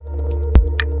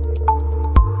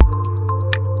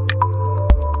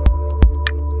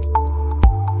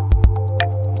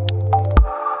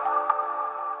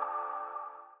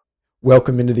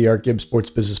Welcome into the ArtGibbs Sports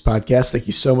Business Podcast. Thank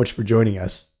you so much for joining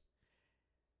us.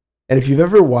 And if you've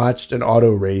ever watched an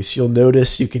auto race, you'll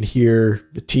notice you can hear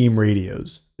the team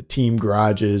radios, the team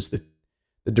garages, the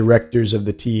directors of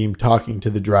the team talking to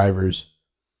the drivers,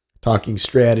 talking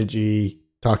strategy,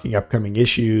 talking upcoming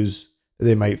issues that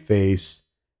they might face,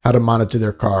 how to monitor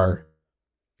their car.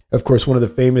 Of course, one of the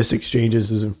famous exchanges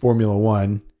is in Formula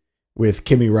One with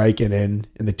Kimi Räikkönen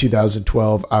in the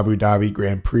 2012 Abu Dhabi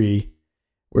Grand Prix,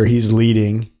 where he's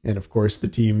leading. And of course, the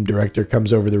team director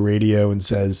comes over the radio and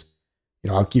says,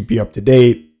 I'll keep you up to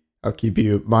date. I'll keep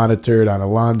you monitored on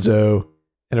Alonso.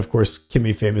 And of course,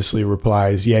 Kimi famously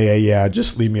replies, yeah,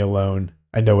 just leave me alone.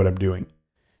 I know what I'm doing.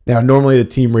 Now, normally the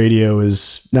team radio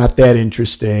is not that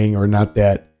interesting or not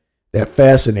that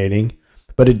fascinating,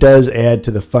 but it does add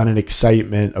to the fun and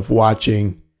excitement of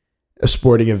watching a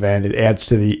sporting event. It adds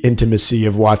to the intimacy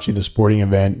of watching the sporting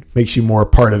event, makes you more a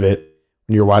part of it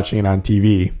when you're watching it on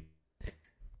TV.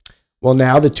 Well,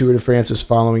 now the Tour de France is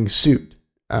following suit.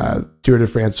 Tour de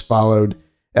France followed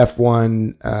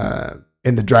F1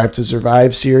 in the Drive to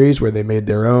Survive series, where they made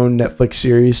their own Netflix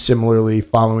series, similarly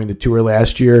following the Tour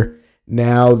last year.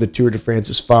 Now the Tour de France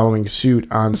is following suit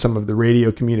on some of the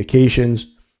radio communications,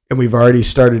 and we've already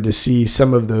started to see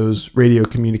some of those radio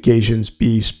communications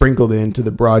be sprinkled into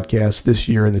the broadcast this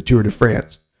year in the Tour de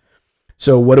France.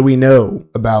 So what do we know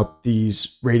about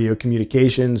these radio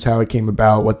communications, how it came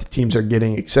about, what the teams are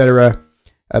getting, etc.?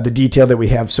 The detail that we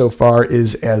have so far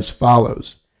is as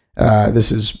follows.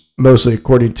 This is mostly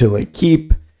according to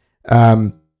L'Equipe.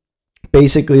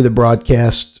 Basically, the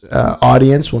broadcast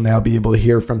audience will now be able to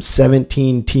hear from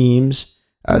 17 teams,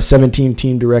 17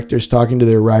 team directors talking to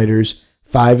their riders.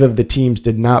 5 of the teams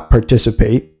did not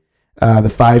participate. The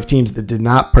 5 teams that did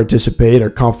not participate are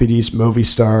Cofidis,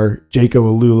 Movistar, Jayco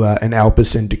Alula, and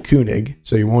Alpecin de Koenig,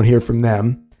 so you won't hear from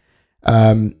them.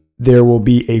 There will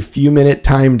be a few minute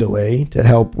time delay to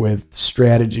help with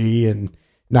strategy and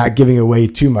not giving away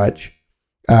too much.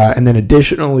 And then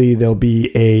additionally, there'll be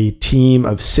a team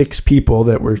of 6 people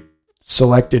that were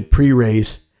selected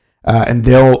pre-race, and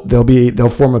they'll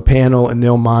form a panel and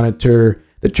they'll monitor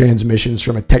the transmissions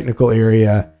from a technical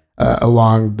area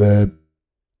along the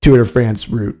Tour de France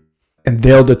route, and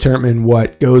they'll determine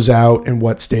what goes out and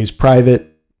what stays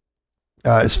private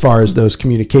as far as those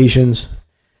communications.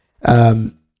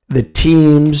 The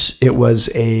teams,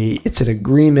 it's an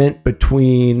agreement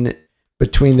between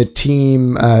the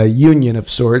team union of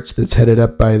sorts that's headed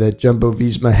up by the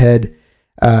Jumbo-Visma head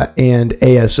and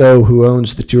ASO, who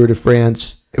owns the Tour de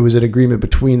France. It was an agreement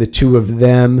between the two of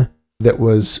them that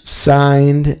was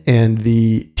signed, and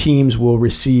the teams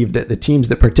the teams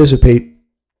that participate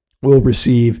will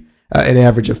receive an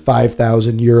average of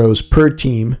 5,000 euros per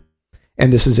team,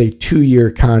 and this is a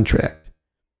 2-year contract.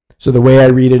 So the way I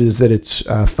read it is that it's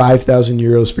 5,000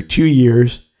 euros for 2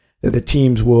 years that the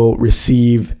teams will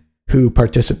receive who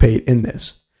participate in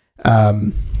this.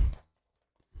 That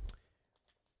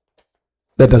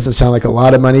doesn't sound like a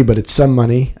lot of money, but it's some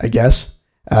money, I guess,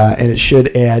 and it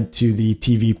should add to the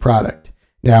TV product.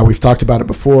 Now, we've talked about it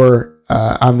before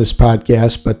on this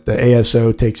podcast, but the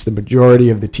ASO takes the majority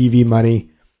of the TV money,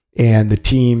 and the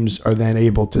teams are then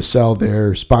able to sell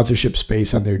their sponsorship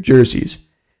space on their jerseys.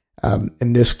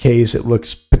 In this case, it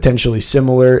looks potentially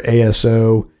similar.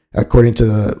 ASO, according to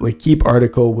the L'Equipe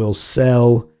article, will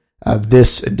sell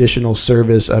this additional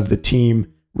service of the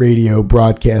team radio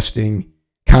broadcasting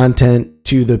content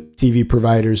to the TV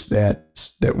providers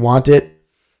that want it.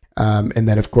 And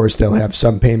then, of course, they'll have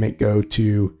some payment go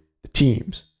to the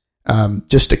teams.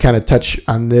 Just to kind of touch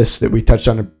on this that we touched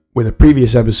on with a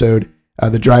previous episode,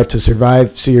 the Drive to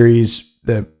Survive series,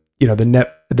 the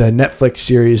Netflix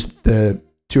series, the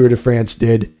Tour de France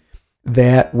did,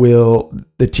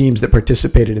 the teams that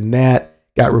participated in that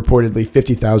got reportedly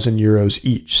 50,000 euros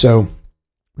each. So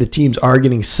the teams are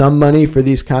getting some money for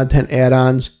these content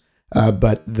add-ons,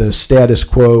 but the status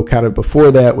quo kind of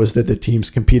before that was that the teams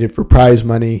competed for prize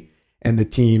money, and the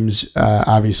teams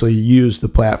obviously used the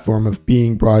platform of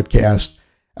being broadcast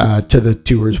to the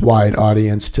tour's wide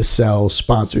audience to sell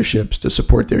sponsorships to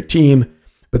support their team,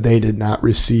 but they did not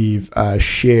receive a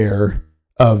share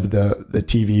of the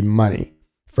TV money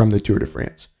from the Tour de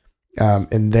France.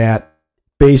 And that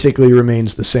basically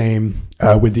remains the same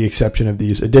with the exception of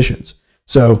these additions.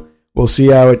 So we'll see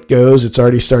how it goes. It's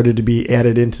already started to be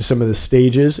added into some of the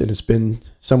stages, and it's been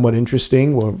somewhat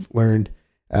interesting. We've learned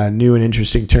new and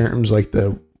interesting terms like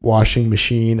the washing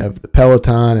machine of the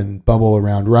peloton and bubble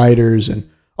around riders and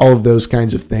all of those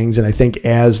kinds of things. And I think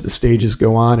as the stages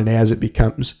go on and as it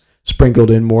becomes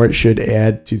sprinkled in more, it should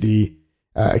add to the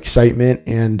excitement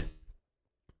and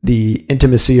the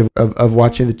intimacy of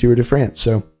watching the Tour de France.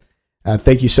 So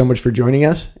Thank you so much for joining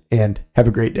us, and have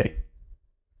a great day.